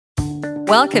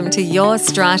Welcome to Your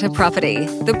Strata Property,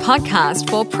 the podcast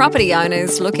for property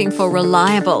owners looking for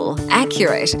reliable,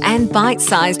 accurate, and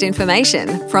bite-sized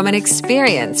information from an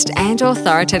experienced and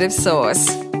authoritative source.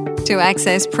 To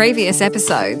access previous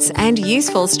episodes and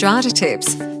useful strata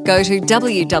tips, go to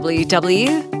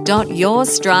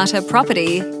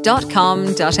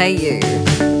www.yourstrataproperty.com.au.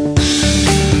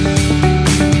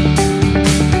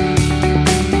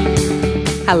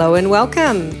 Hello and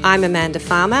welcome. I'm Amanda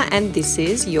Farmer and this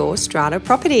is Your Strata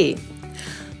Property.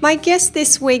 My guest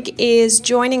this week is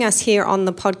joining us here on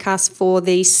the podcast for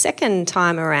the second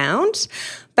time around.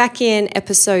 Back in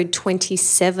episode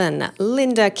 27,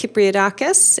 Lynda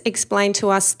Kypriadakis explained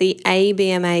to us the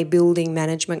ABMA Building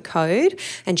Management Code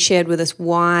and shared with us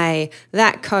why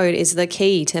that code is the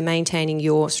key to maintaining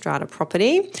your strata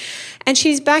property. And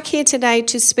she's back here today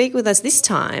to speak with us this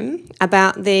time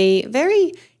about the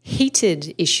very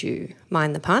heated issue,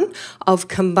 mind the pun, of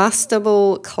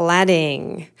combustible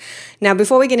cladding. Now,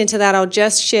 before we get into that, I'll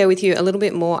just share with you a little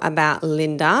bit more about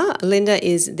Lynda. Lynda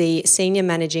is the Senior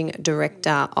Managing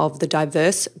Director of the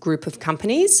diverse group of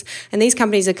companies, and these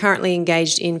companies are currently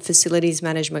engaged in facilities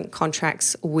management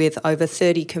contracts with over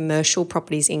 30 commercial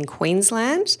properties in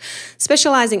Queensland,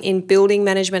 specialising in building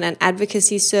management and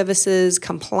advocacy services,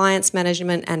 compliance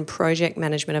management and project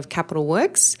management of capital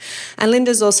works. And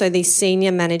Lynda's also the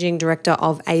Senior Managing Director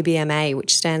of ABMA,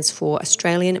 which stands for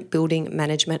Australian Building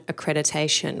Management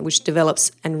Accreditation, which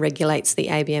develops and regulates the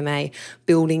ABMA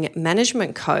Building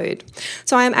Management Code.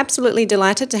 So I am absolutely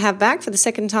delighted to have back for the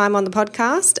second time on the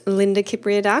podcast, Lynda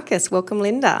Kypriadakis. Welcome,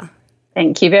 Lynda.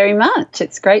 Thank you very much.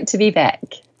 It's great to be back.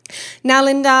 Now,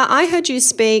 Lynda, I heard you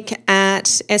speak at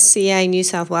SCA New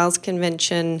South Wales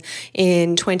Convention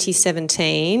in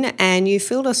 2017, and you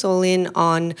filled us all in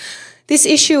on this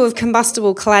issue of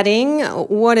combustible cladding,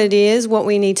 what it is, what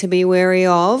we need to be wary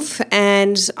of.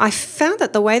 And I found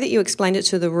that the way that you explained it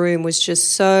to the room was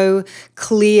just so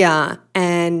clear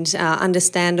and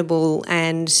understandable.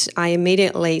 And I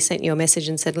immediately sent you a message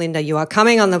and said, Lynda, you are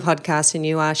coming on the podcast and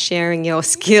you are sharing your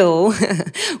skill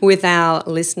with our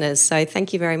listeners. So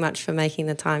thank you very much for making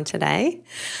the time today.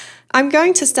 I'm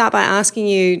going to start by asking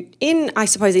you, in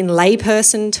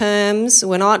layperson terms,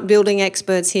 we're not building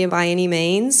experts here by any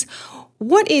means,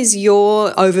 what is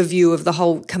your overview of the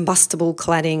whole combustible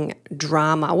cladding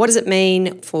drama? What does it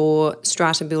mean for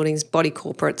strata buildings, body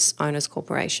corporates, owners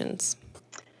corporations?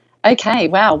 Okay,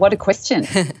 wow, what a question.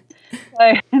 So,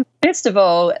 first of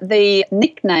all, the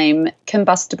nickname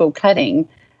combustible cladding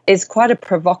is quite a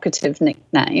provocative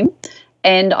nickname,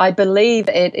 and I believe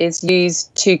it is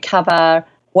used to cover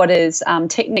what is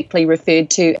technically referred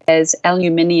to as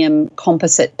aluminium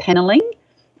composite panelling,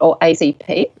 or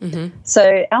ACP. Mm-hmm.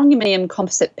 So aluminium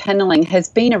composite panelling has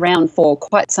been around for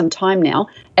quite some time now,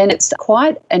 and it's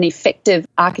quite an effective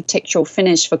architectural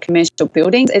finish for commercial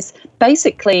buildings. It's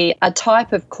basically a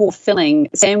type of core filling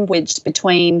sandwiched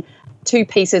between two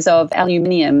pieces of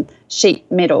aluminium sheet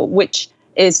metal, which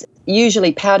is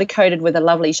usually powder coated with a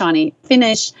lovely shiny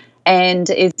finish and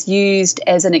is used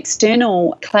as an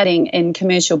external cladding in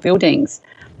commercial buildings.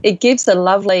 It gives a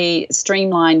lovely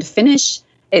streamlined finish.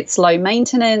 It's low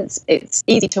maintenance, it's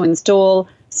easy to install.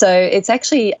 So it's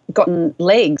actually gotten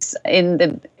legs in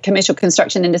the commercial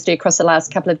construction industry across the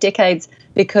last couple of decades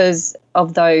because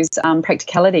of those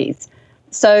practicalities.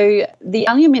 So the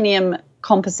aluminium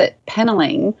composite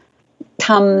panelling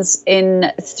comes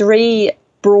in three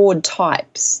broad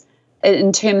types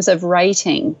in terms of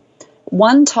rating.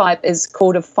 One type is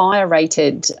called a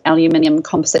fire-rated aluminium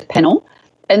composite panel,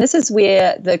 and this is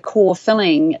where the core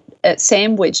filling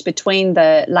sandwiched between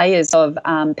the layers of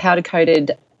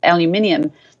powder-coated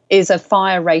aluminium is a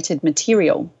fire-rated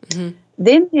material. Mm-hmm.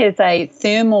 Then there's a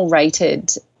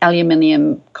thermal-rated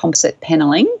aluminium composite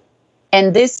panelling,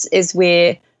 and this is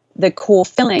where the core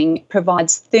filling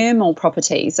provides thermal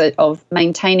properties of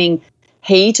maintaining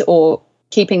heat or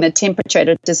keeping the temperature at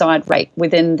a desired rate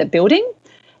within the building.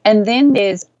 And then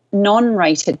there's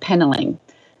non-rated panelling,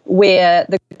 where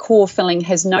the core filling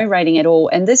has no rating at all.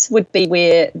 And this would be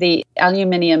where the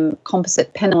aluminium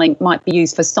composite panelling might be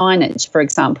used for signage, for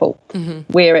example, mm-hmm.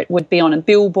 where it would be on a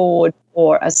billboard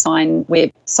or a sign where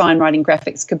sign writing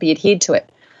graphics could be adhered to it.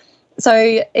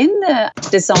 So in the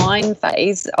design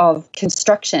phase of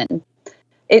construction,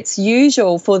 it's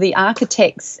usual for the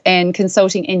architects and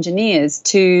consulting engineers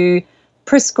to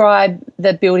prescribe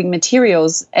the building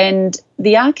materials, and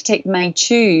the architect may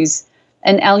choose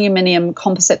an aluminium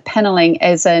composite panelling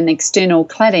as an external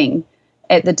cladding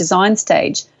at the design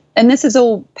stage. And this is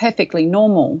all perfectly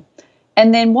normal.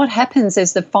 And then what happens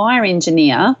is the fire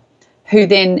engineer, who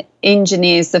then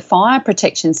engineers the fire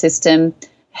protection system,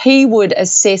 he would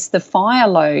assess the fire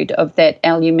load of that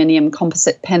aluminium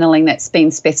composite panelling that's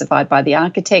been specified by the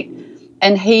architect,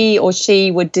 and he or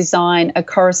she would design a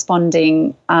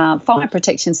corresponding fire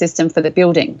protection system for the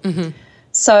building. Mm-hmm.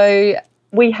 So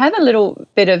we have a little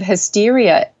bit of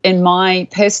hysteria, in my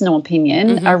personal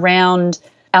opinion, around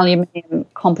aluminium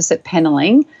composite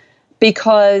panelling,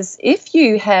 because if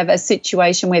you have a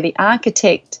situation where the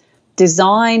architect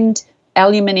designed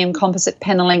aluminium composite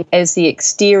panelling as the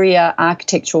exterior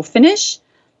architectural finish,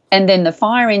 and then the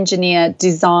fire engineer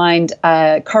designed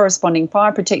a corresponding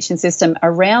fire protection system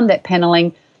around that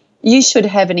panelling, you should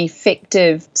have an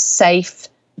effective, safe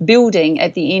building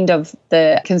at the end of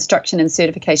the construction and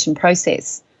certification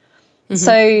process. Mm-hmm.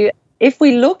 So if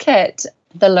we look at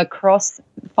the La Crosse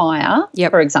fire,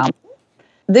 for example,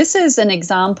 this is an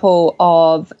example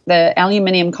of the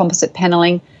aluminium composite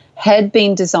panelling had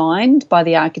been designed by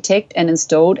the architect and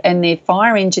installed, and their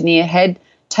fire engineer had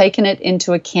taken it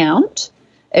into account,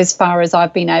 as far as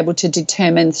I've been able to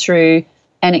determine through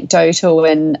anecdotal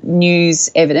and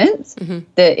news evidence. Mm-hmm.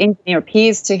 The engineer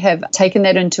appears to have taken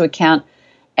that into account,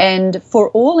 and for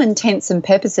all intents and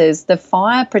purposes, the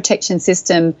fire protection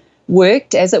system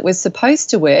worked as it was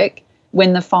supposed to work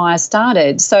when the fire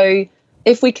started. So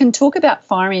if we can talk about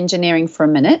fire engineering for a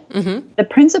minute, the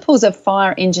principles of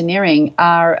fire engineering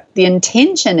are, the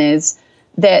intention is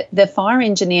that the fire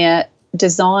engineer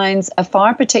designs a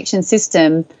fire protection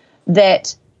system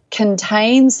that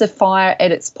contains the fire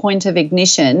at its point of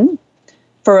ignition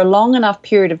for a long enough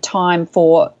period of time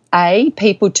for A,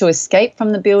 people to escape from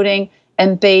the building,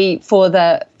 and B, for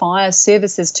the fire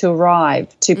services to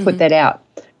arrive to put that out.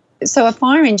 So a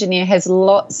fire engineer has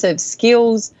lots of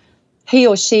skills. He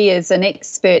or she is an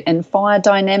expert in fire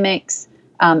dynamics,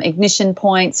 ignition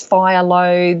points, fire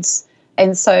loads.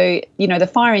 And so, the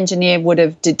fire engineer would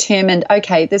have determined,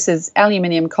 okay, this is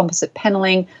aluminium composite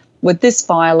panelling with this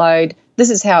fire load. This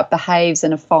is how it behaves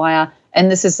in a fire,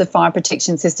 and this is the fire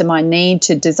protection system I need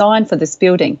to design for this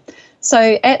building.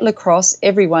 So at La Crosse,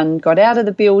 everyone got out of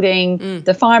the building,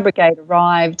 the fire brigade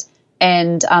arrived,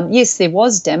 and yes, there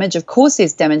was damage. Of course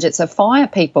there's damage. It's a fire,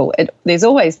 people. There's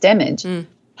always damage.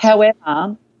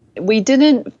 However, we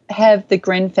didn't have the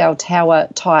Grenfell Tower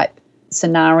type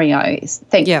scenarios,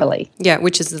 thankfully. Yeah,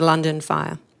 which is the London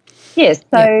fire. Yes,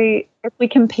 so if we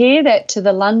compare that to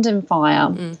the London fire,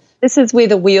 this is where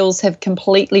the wheels have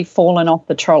completely fallen off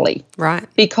the trolley. Right.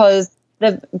 Because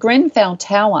the Grenfell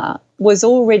Tower was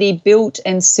already built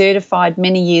and certified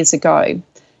many years ago.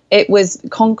 It was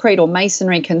concrete or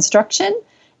masonry construction,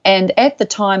 and at the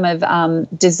time of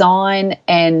design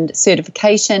and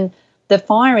certification, the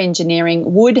fire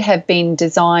engineering would have been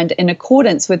designed in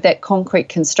accordance with that concrete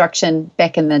construction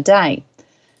back in the day.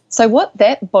 So what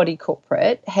that body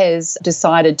corporate has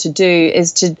decided to do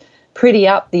is to pretty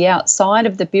up the outside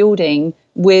of the building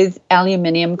with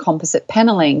aluminium composite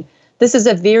panelling. This is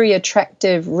a very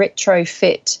attractive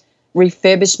retrofit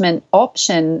refurbishment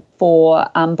option for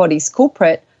Body's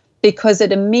corporate, because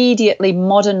it immediately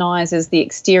modernises the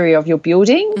exterior of your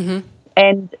building.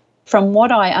 And from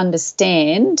what I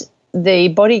understand, the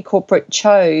Body corporate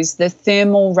chose the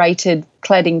thermal rated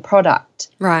cladding product.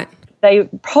 Right. They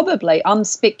probably, I'm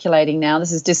speculating now,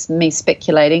 this is just me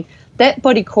speculating, that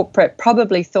Body corporate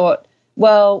probably thought,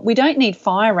 well, we don't need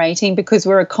fire rating because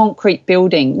we're a concrete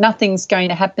building. Nothing's going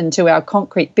to happen to our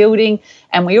concrete building,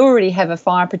 and we already have a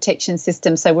fire protection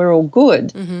system, so we're all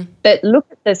good. But look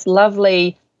at this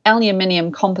lovely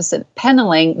aluminium composite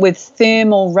panelling with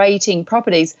thermal rating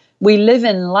properties. We live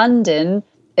in London,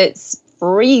 it's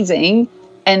freezing,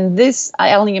 and this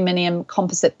aluminium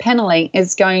composite panelling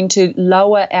is going to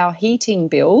lower our heating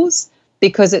bills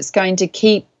because it's going to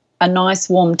keep a nice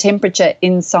warm temperature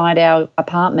inside our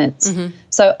apartments.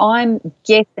 So I'm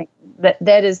guessing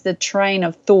that is the train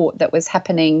of thought that was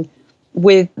happening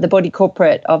with the Body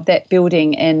corporate of that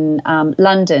building in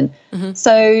London.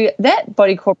 So that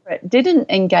Body corporate didn't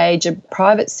engage a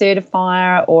private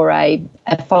certifier or a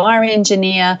fire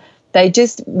engineer. They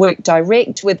just worked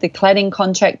direct with the cladding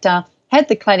contractor, had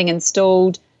the cladding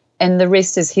installed, and the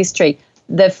rest is history.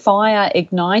 The fire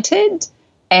ignited,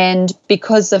 and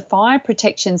because the fire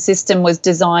protection system was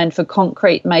designed for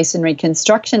concrete masonry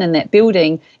construction in that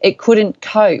building, it couldn't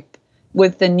cope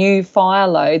with the new fire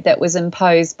load that was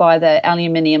imposed by the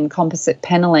aluminium composite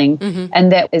panelling,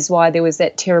 and that is why there was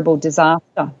that terrible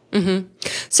disaster.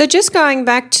 So just going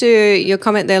back to your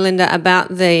comment there, Lynda, about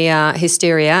the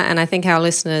hysteria, and I think our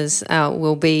listeners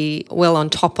will be well on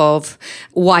top of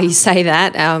why you say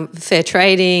that. Fair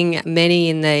trading, many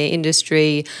in the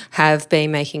industry have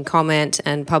been making comment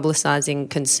and publicising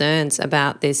concerns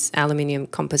about this aluminium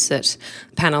composite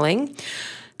panelling.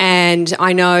 And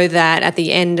I know that at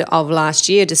the end of last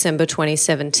year, December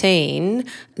 2017,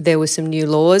 there were some new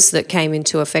laws that came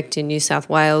into effect in New South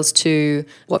Wales to,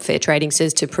 what Fair Trading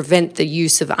says, to prevent the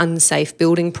use of unsafe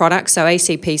building products. So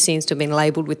ACP seems to have been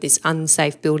labelled with this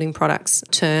unsafe building products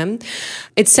term.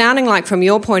 It's sounding like, from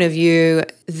your point of view,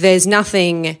 there's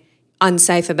nothing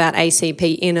unsafe about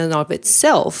ACP in and of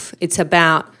itself. It's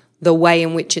about the way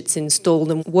in which it's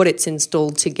installed and what it's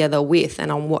installed together with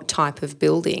and on what type of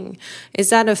building.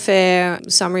 Is that a fair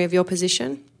summary of your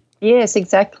position? Yes,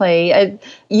 exactly.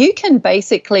 You can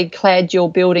basically clad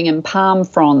your building in palm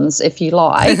fronds if you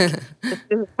like. This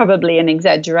is probably an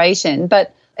exaggeration,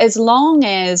 but as long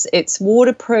as it's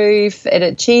waterproof, it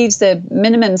achieves the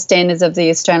minimum standards of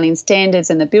the Australian standards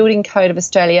and the Building Code of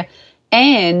Australia,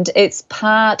 and it's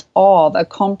part of a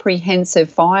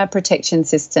comprehensive fire protection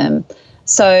system.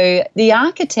 So the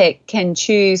architect can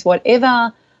choose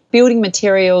whatever building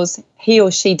materials he or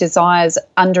she desires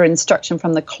under instruction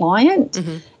from the client.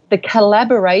 Mm-hmm. The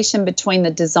collaboration between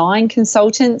the design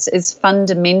consultants is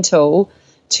fundamental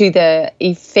to the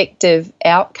effective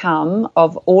outcome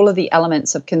of all of the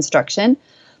elements of construction.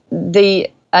 The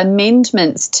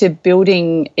amendments to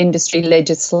building industry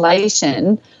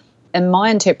legislation, in my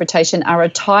interpretation, are a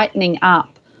tightening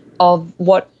up of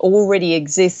what already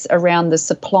exists around the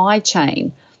supply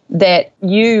chain, that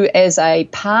you as a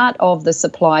part of the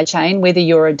supply chain, whether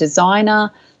you're a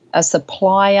designer, a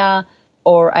supplier,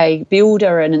 or a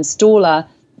builder, an installer,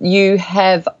 you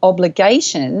have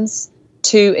obligations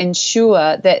to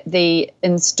ensure that the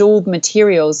installed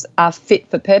materials are fit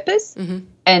for purpose, mm-hmm.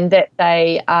 and that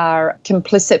they are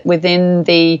complicit within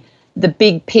the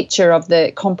big picture of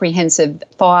the comprehensive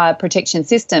fire protection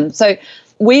system. So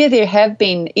where there have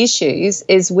been issues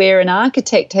is where an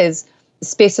architect has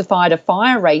specified a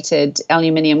fire-rated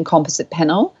aluminium composite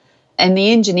panel and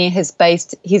the engineer has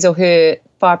based his or her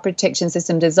fire protection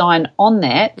system design on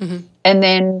that, mm-hmm. and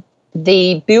then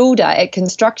the builder at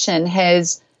construction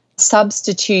has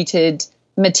substituted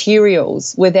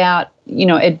materials without,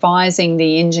 advising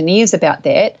the engineers about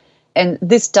that. And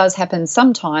this does happen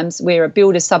sometimes where a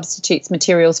builder substitutes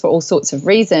materials for all sorts of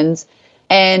reasons,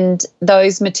 and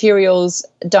those materials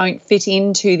don't fit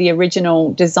into the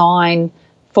original design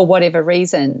for whatever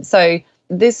reason. So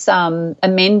this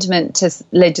amendment to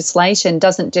legislation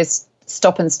doesn't just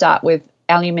stop and start with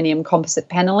aluminium composite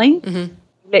panelling. Mm-hmm.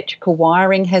 Electrical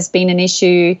wiring has been an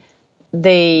issue.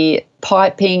 The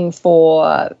piping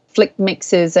for flick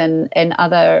mixers and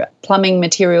other plumbing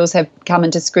materials have come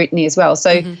into scrutiny as well.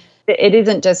 So mm-hmm. it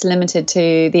isn't just limited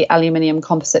to the aluminium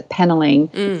composite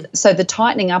panelling. So the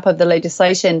tightening up of the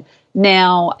legislation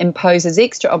now imposes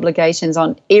extra obligations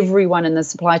on everyone in the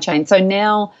supply chain. So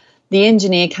now the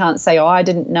engineer can't say, I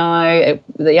didn't know,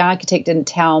 the architect didn't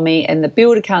tell me, and the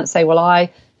builder can't say, well, I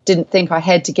didn't think I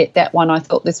had to get that one. I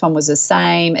thought this one was the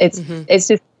same. It's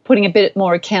just putting a bit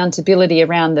more accountability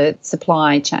around the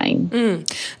supply chain.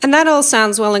 And that all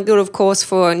sounds well and good, of course,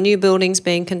 for new buildings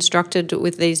being constructed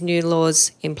with these new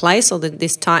laws in place, or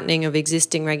this tightening of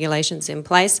existing regulations in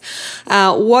place.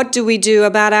 What do we do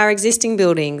about our existing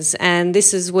buildings? And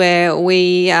this is where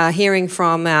we are hearing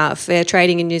from Fair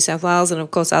Trading in New South Wales and, of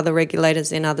course, other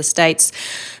regulators in other states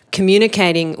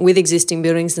communicating with existing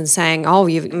buildings and saying,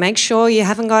 you make sure you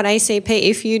haven't got ACP.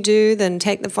 If you do, then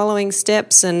take the following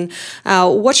steps. And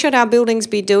what should our buildings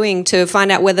be doing to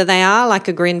find out whether they are like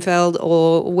a Greenfield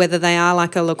or whether they are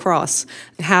like a Lacrosse?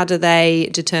 How do they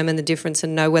determine the difference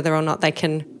and know whether or not they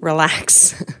can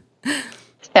relax?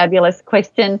 Fabulous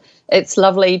question. It's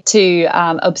lovely to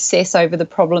obsess over the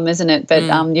problem, isn't it? But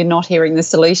you're not hearing the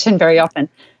solution very often.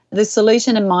 The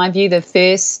solution, in my view, the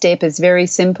first step is very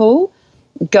simple.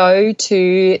 Go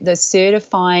to the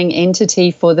certifying entity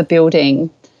for the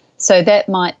building. So that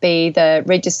might be the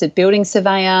registered building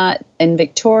surveyor in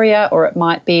Victoria, or it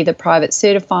might be the private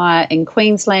certifier in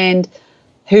Queensland.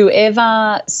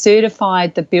 Whoever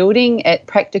certified the building at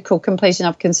practical completion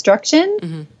of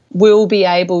construction will be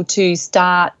able to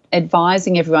start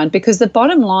advising everyone, because the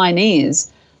bottom line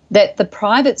is that the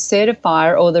private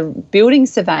certifier or the building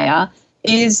surveyor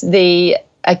is the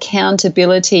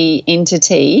accountability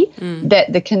entity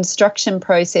that the construction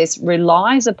process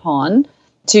relies upon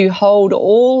to hold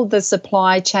all the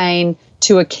supply chain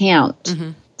to account.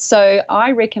 So I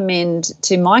recommend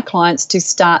to my clients to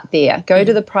start there. Go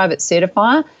to the private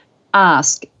certifier,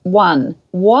 ask, 1,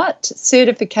 what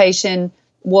certification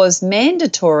was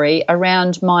mandatory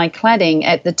around my cladding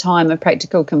at the time of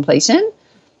practical completion?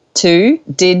 2,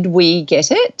 did we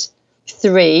get it?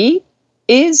 3,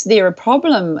 is there a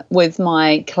problem with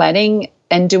my cladding,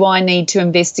 and do I need to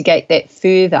investigate that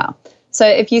further? So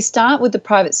if you start with the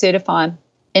private certifier,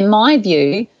 in my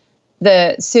view,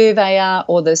 the surveyor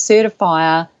or the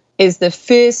certifier is the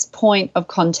first point of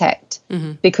contact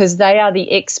because they are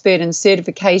the expert in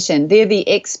certification. They're the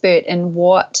expert in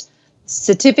what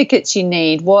certificates you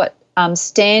need, what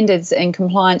standards and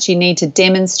compliance you need to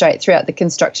demonstrate throughout the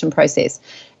construction process.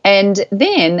 And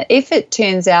then if it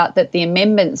turns out that the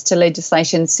amendments to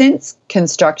legislation since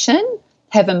construction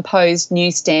have imposed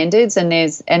new standards and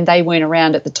they weren't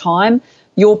around at the time,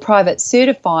 your private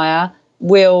certifier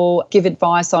will give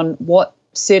advice on what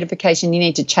certification you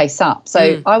need to chase up.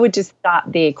 So I would just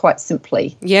start there quite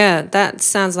simply. Yeah, that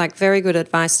sounds like very good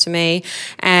advice to me.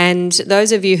 And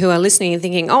those of you who are listening and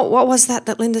thinking, oh, what was that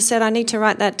Lynda said? I need to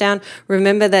write that down.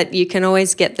 Remember that you can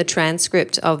always get the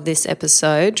transcript of this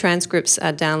episode. Transcripts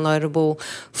are downloadable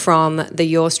from the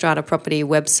Your Strata Property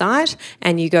website,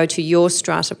 and you go to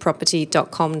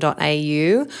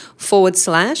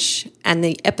yourstrataproperty.com.au / and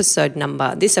the episode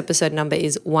number. This episode number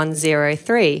is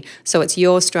 103. So it's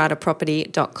yourstrataproperty.com.au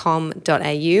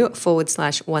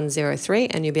 / 103,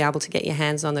 and you'll be able to get your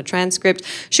hands on the transcript.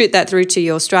 Shoot that through to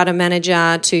your strata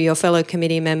manager, to your fellow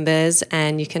committee members,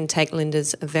 and you can take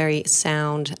Lynda's very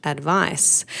sound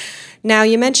advice. Now,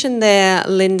 you mentioned there,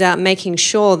 Lynda, making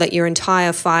sure that your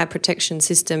entire fire protection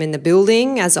system in the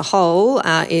building as a whole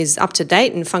is up to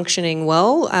date and functioning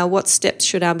well. What steps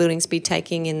should our buildings be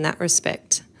taking in that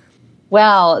respect?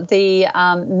 Well, the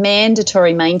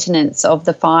mandatory maintenance of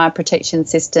the fire protection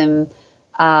system,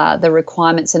 the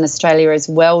requirements in Australia is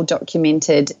well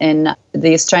documented in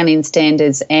the Australian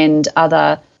standards and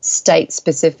other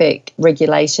state-specific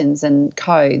regulations and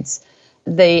codes.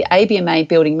 The ABMA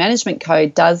Building Management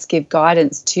Code does give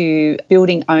guidance to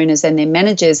building owners and their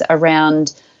managers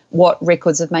around what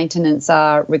records of maintenance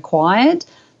are required.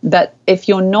 But if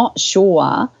you're not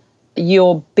sure,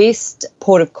 your best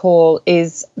port of call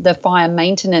is the fire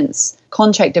maintenance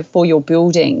contractor for your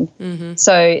building.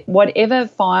 So whatever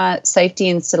fire safety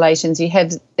installations you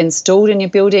have installed in your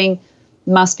building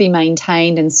must be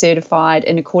maintained and certified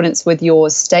in accordance with your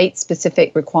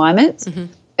state-specific requirements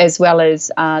as well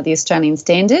as the Australian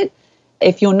standard.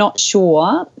 If you're not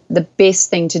sure, the best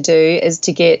thing to do is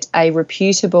to get a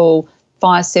reputable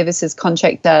fire services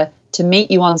contractor to meet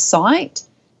you on site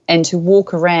and to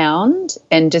walk around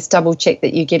and just double check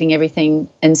that you're getting everything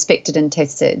inspected and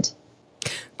tested.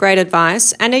 Great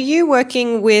advice. And are you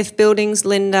working with buildings,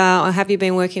 Lynda, or have you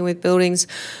been working with buildings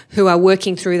who are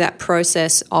working through that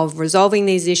process of resolving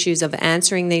these issues, of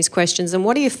answering these questions? And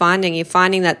what are you finding? You're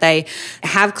finding that they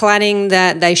have cladding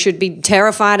that they should be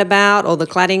terrified about, or the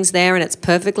cladding's there and it's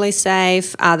perfectly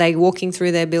safe? Are they walking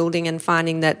through their building and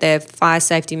finding that their fire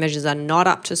safety measures are not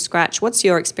up to scratch? What's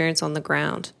your experience on the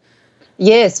ground?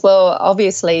 Yes, well,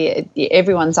 obviously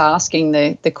everyone's asking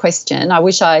the question. I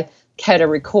wish I had a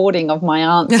recording of my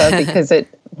answer because it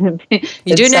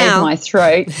saved my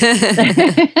throat.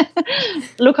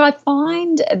 Look, I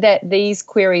find that these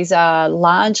queries are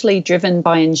largely driven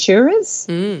by insurers.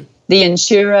 The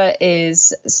insurer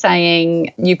is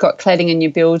saying, you've got cladding in your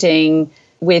building,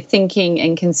 we're thinking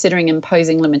and considering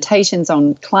imposing limitations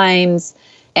on claims.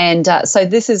 And so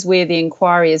this is where the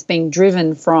inquiry is being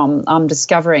driven from, I'm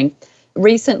discovering.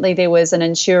 Recently, there was an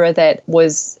insurer that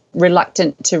was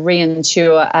reluctant to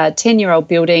reinsure a 10-year-old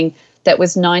building that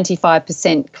was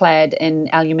 95% clad in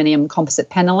aluminium composite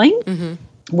panelling.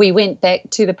 We went back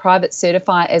to the private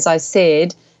certifier, as I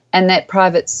said, and that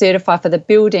private certifier for the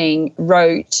building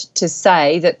wrote to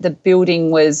say that the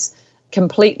building was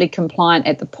completely compliant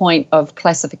at the point of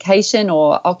classification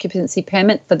or occupancy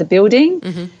permit for the building.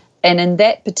 And in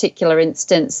that particular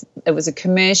instance, it was a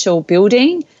commercial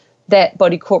building. That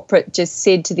body corporate just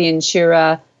said to the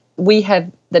insurer, we have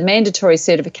the mandatory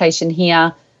certification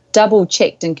here, double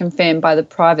checked and confirmed by the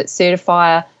private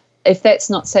certifier. If that's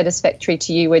not satisfactory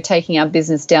to you, we're taking our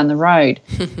business down the road.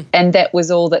 And that was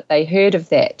all that they heard of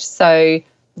that. So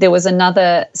there was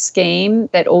another scheme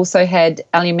that also had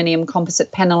aluminium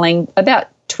composite panelling. About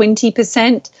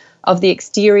 20% of the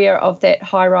exterior of that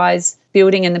high-rise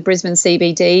building in the Brisbane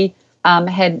CBD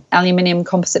had aluminium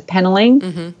composite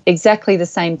panelling. Exactly the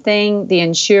same thing. The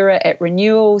insurer at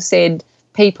renewal said,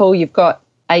 people, you've got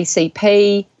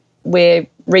ACP, we're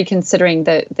reconsidering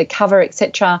the cover,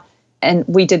 etc. And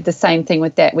we did the same thing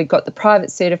with that. We got the private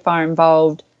certifier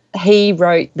involved. He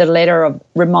wrote the letter of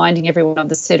reminding everyone of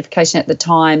the certification at the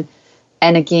time.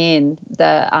 And again,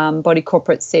 the body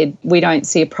corporate said, we don't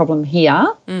see a problem here.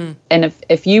 And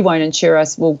if you won't insure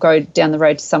us, we'll go down the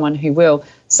road to someone who will.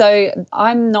 So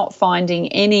I'm not finding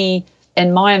any,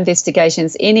 in my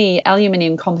investigations, any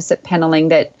aluminium composite panelling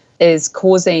that is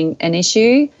causing an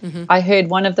issue. I heard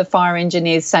one of the fire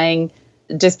engineers saying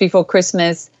just before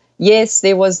Christmas, yes,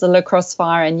 there was the La Crosse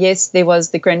fire and yes, there was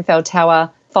the Grenfell Tower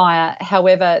fire.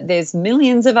 However, there's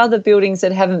millions of other buildings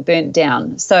that haven't burnt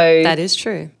down. So that is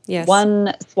true. Yes.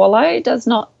 One swallow does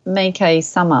not make a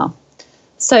summer.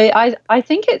 So I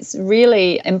think it's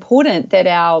really important that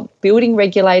our building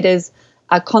regulators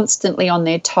are constantly on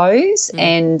their toes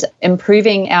and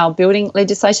improving our building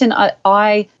legislation.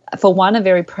 I, for one, are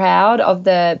very proud of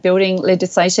the building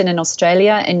legislation in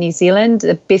Australia and New Zealand,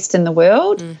 the best in the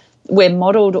world. We're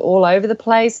modelled all over the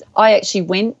place. I actually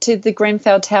went to the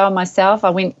Grenfell Tower myself. I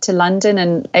went to London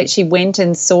and actually went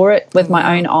and saw it with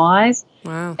my own eyes.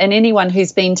 Wow. And anyone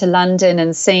who's been to London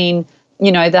and seen,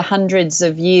 the hundreds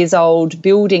of years old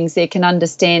buildings there can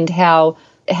understand how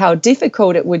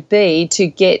difficult it would be to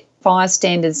get fire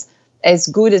standards as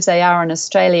good as they are in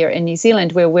Australia and New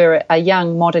Zealand, where we're a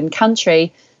young modern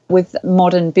country with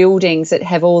modern buildings that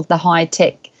have all the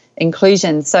high-tech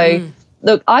inclusion. So,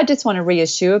 look, I just want to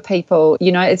reassure people,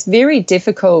 it's very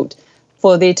difficult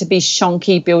for there to be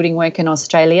shonky building work in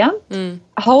Australia.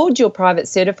 Hold your private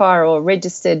certifier or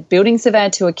registered building surveyor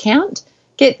to account.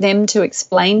 Get them to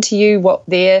explain to you what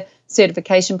their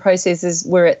certification processes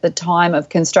were at the time of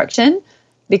construction,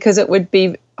 because it would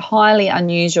be highly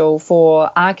unusual for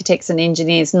architects and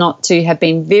engineers not to have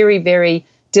been very, very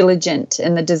diligent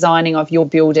in the designing of your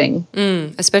building.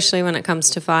 Especially when it comes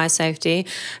to fire safety.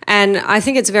 And I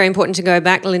think it's very important to go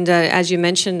back, Lynda, as you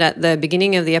mentioned at the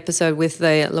beginning of the episode with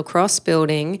the lacrosse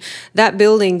building. That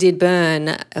building did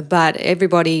burn, but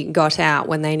everybody got out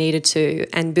when they needed to.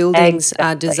 And buildings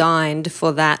are designed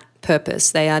for that purpose.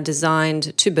 They are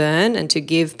designed to burn and to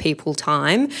give people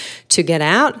time to get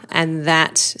out, and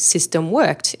that system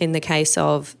worked in the case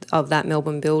of that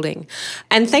Melbourne building.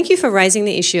 And thank you for raising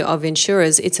the issue of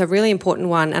insurers. It's a really important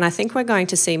one, and I think we're going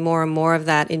to see more and more of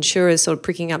that, insurers sort of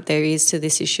pricking up their ears to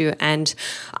this issue and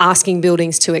asking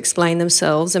buildings to explain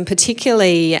themselves. And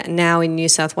particularly now in New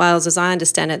South Wales, as I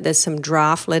understand it, there's some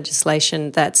draft legislation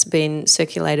that's been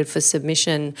circulated for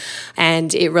submission,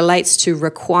 and it relates to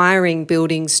requiring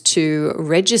buildings to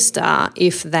register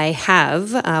if they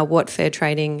have what fair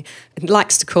trading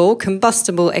likes to call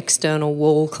combustible external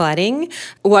wall cladding.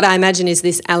 What I imagine is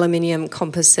this aluminium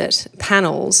composite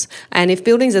panels. And if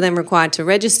buildings are then required to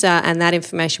register and that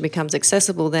information becomes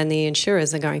accessible, then the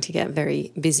insurers are going to get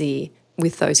very busy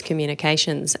with those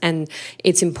communications. And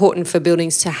it's important for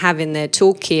buildings to have in their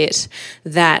toolkit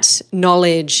that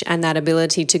knowledge and that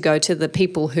ability to go to the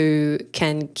people who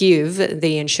can give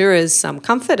the insurers some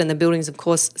comfort, and the buildings, of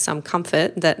course, some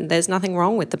comfort that there's nothing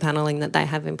wrong with the panelling that they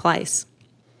have in place.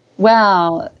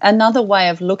 Well, another way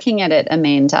of looking at it,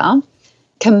 Amanda,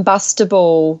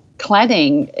 combustible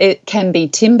cladding, it can be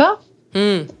timber,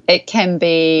 it can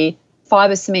be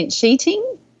fibre cement sheeting,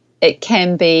 it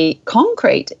can be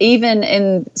concrete. Even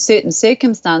in certain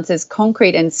circumstances,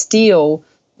 concrete and steel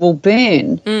will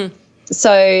burn.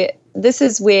 So this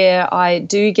is where I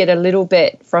do get a little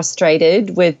bit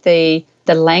frustrated with the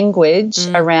language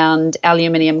around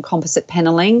aluminium composite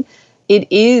panelling.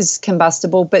 It is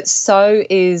combustible, but so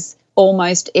is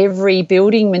almost every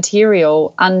building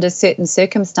material under certain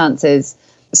circumstances.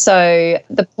 So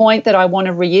the point that I want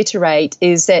to reiterate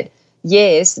is that,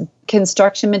 yes,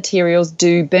 construction materials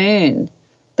do burn.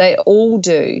 They all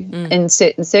do in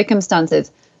certain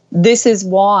circumstances. This is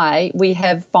why we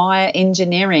have fire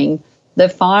engineering. The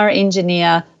fire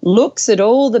engineer looks at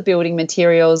all the building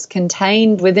materials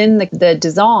contained within the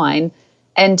design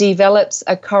and develops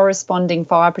a corresponding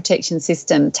fire protection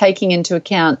system, taking into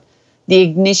account the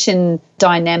ignition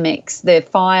dynamics, the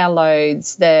fire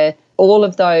loads, all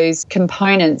of those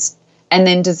components, and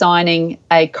then designing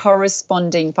a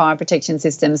corresponding fire protection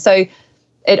system. So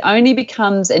it only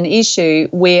becomes an issue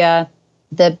where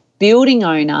the building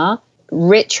owner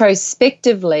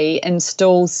retrospectively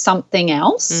installs something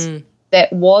else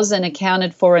that wasn't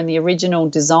accounted for in the original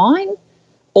design,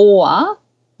 or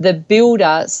the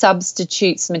builder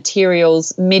substitutes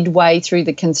materials midway through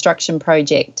the construction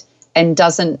project and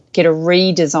doesn't get a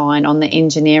redesign on the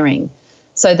engineering.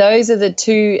 So those are the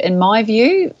two, in my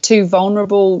view, two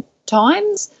vulnerable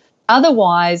times.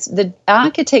 Otherwise, the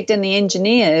architect and the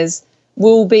engineers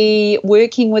will be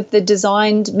working with the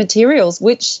designed materials,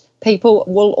 which people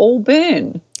will all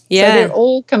burn. Yeah. So they're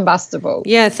all combustible.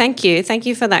 Yeah, thank you. Thank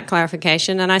you for that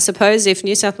clarification. And I suppose if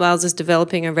New South Wales is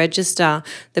developing a register,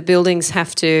 the buildings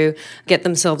have to get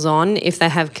themselves on. If they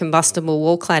have combustible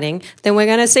wall cladding, then we're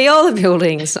going to see all the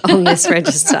buildings on this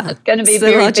register. It's going to be a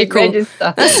very big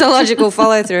register. That's the logical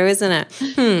follow-through, isn't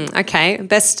it? Okay,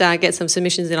 best get some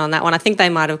submissions in on that one. I think they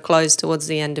might have closed towards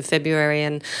the end of February,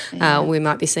 and we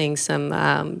might be seeing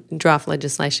some draft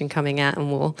legislation coming out, and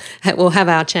we'll have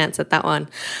our chance at that one.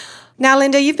 Now,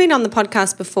 Lynda, you've been on the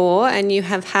podcast before and you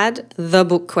have had the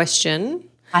book question.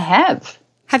 I have.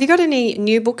 Have you got any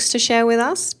new books to share with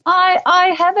us?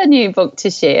 I have a new book to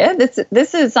share.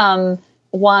 This is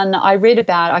one I read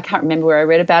about. I can't remember where I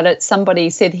read about it. Somebody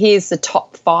said, here's the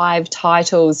top 5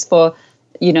 titles for,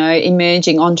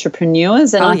 emerging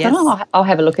entrepreneurs. And thought, I'll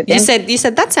have a look at them. You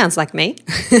said that sounds like me.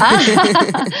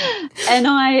 And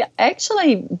I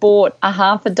actually bought a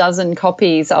half a dozen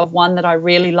copies of one that I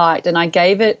really liked, and I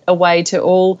gave it away to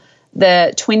all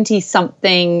the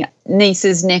 20-something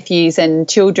nieces, nephews and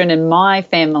children in my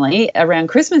family around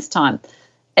Christmas time.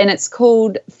 And it's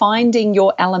called Finding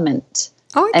Your Element.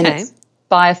 Oh, okay. And it's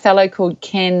by a fellow called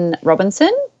Ken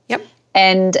Robinson. Yep.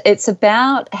 And it's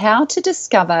about how to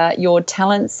discover your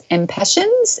talents and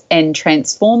passions and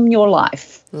transform your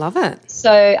life. Love it.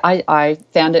 So I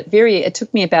found it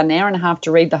took me about an hour and a half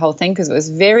to read the whole thing because it was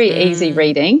very easy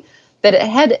reading, but it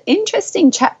had interesting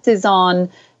chapters on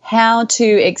how to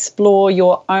explore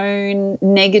your own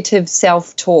negative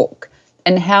self-talk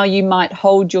and how you might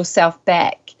hold yourself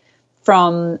back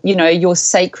from, your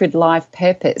sacred life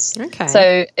purpose. Okay.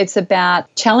 So it's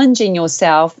about challenging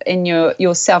yourself in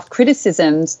your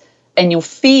self-criticisms and your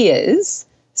fears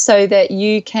so that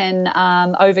you can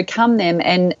overcome them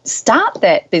and start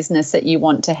that business that you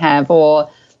want to have,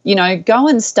 or go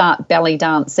and start belly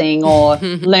dancing or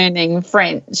learning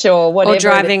French or whatever. Or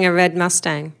driving a red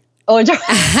Mustang. Does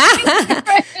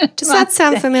that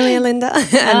sound familiar, Lynda?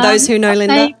 And those who know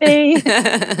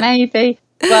Lynda? Maybe.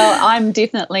 Well, I'm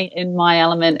definitely in my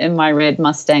element in my red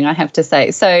Mustang, I have to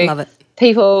say. So love it.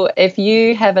 People, if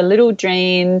you have a little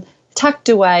dream tucked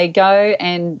away, go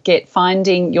and get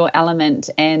Finding Your Element,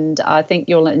 and I think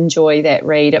you'll enjoy that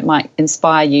read. It might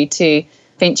inspire you to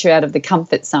venture out of the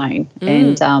comfort zone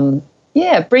and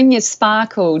bring your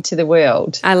sparkle to the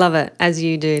world. I love it, as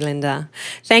you do, Lynda.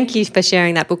 Thank you for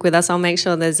sharing that book with us. I'll make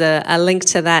sure there's a link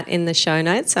to that in the show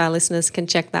notes so our listeners can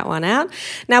check that one out.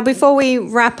 Now, before we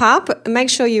wrap up, make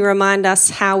sure you remind us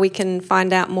how we can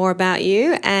find out more about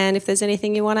you and if there's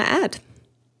anything you want to add.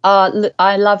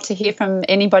 I love to hear from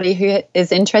anybody who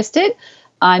is interested.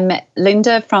 I'm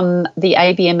Lynda from the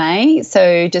ABMA,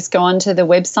 so just go onto the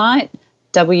website,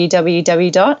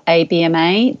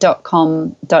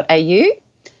 www.abma.com.au.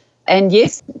 And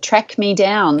yes, track me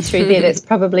down through there. That's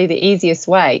probably the easiest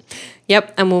way.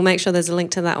 Yep, and we'll make sure there's a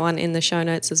link to that one in the show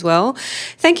notes as well.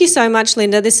 Thank you so much,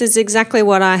 Lynda. This is exactly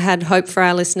what I had hoped for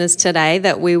our listeners today,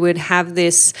 that we would have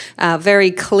this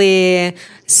very clear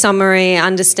summary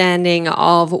understanding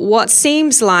of what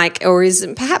seems like or is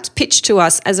perhaps pitched to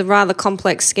us as a rather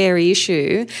complex, scary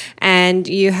issue. And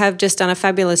you have just done a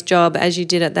fabulous job, as you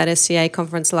did at that SCA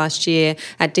conference last year,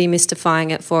 at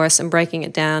demystifying it for us and breaking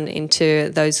it down into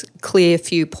those clear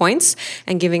few points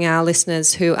and giving our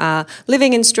listeners who are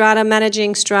living in strata,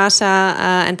 managing strata,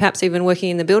 and perhaps even working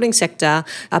in the building sector,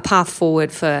 a path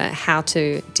forward for how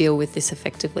to deal with this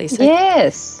effectively. So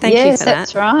thank you for that.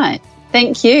 That's right.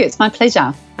 Thank you. It's my pleasure.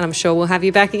 And I'm sure we'll have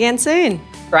you back again soon.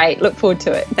 Great. Look forward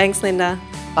to it. Thanks, Lynda.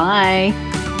 Bye.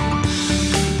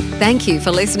 Thank you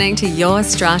for listening to Your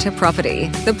Strata Property,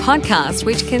 the podcast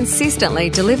which consistently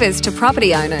delivers to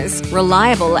property owners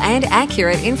reliable and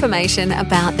accurate information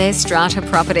about their strata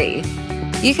property.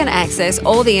 You can access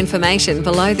all the information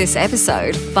below this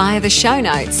episode via the show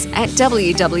notes at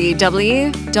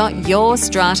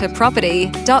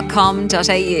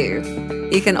www.yourstrataproperty.com.au.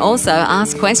 You can also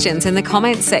ask questions in the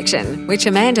comments section, which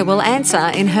Amanda will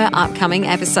answer in her upcoming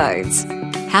episodes.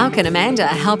 How can Amanda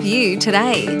help you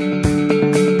today?